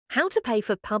How to pay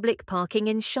for public parking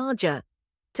in Sharjah.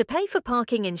 To pay for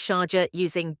parking in Sharjah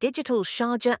using digital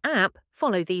Sharjah app,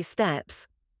 follow these steps.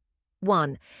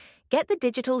 1. Get the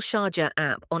digital Sharjah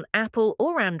app on Apple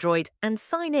or Android and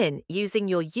sign in using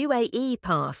your UAE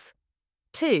pass.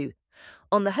 2.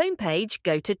 On the homepage,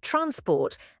 go to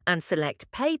Transport and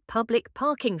select Pay Public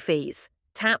Parking Fees.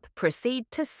 Tap Proceed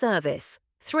to Service.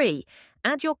 3.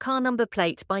 Add your car number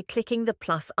plate by clicking the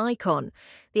plus icon.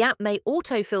 The app may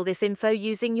autofill this info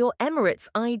using your Emirates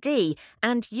ID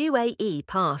and UAE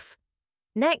pass.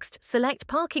 Next, select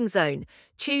Parking Zone.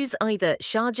 Choose either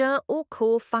Sharjah or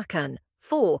Khor Fakkan.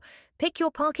 4. Pick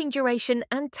your parking duration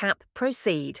and tap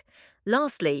Proceed.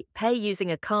 Lastly, pay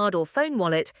using a card or phone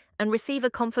wallet and receive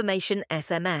a confirmation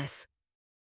SMS.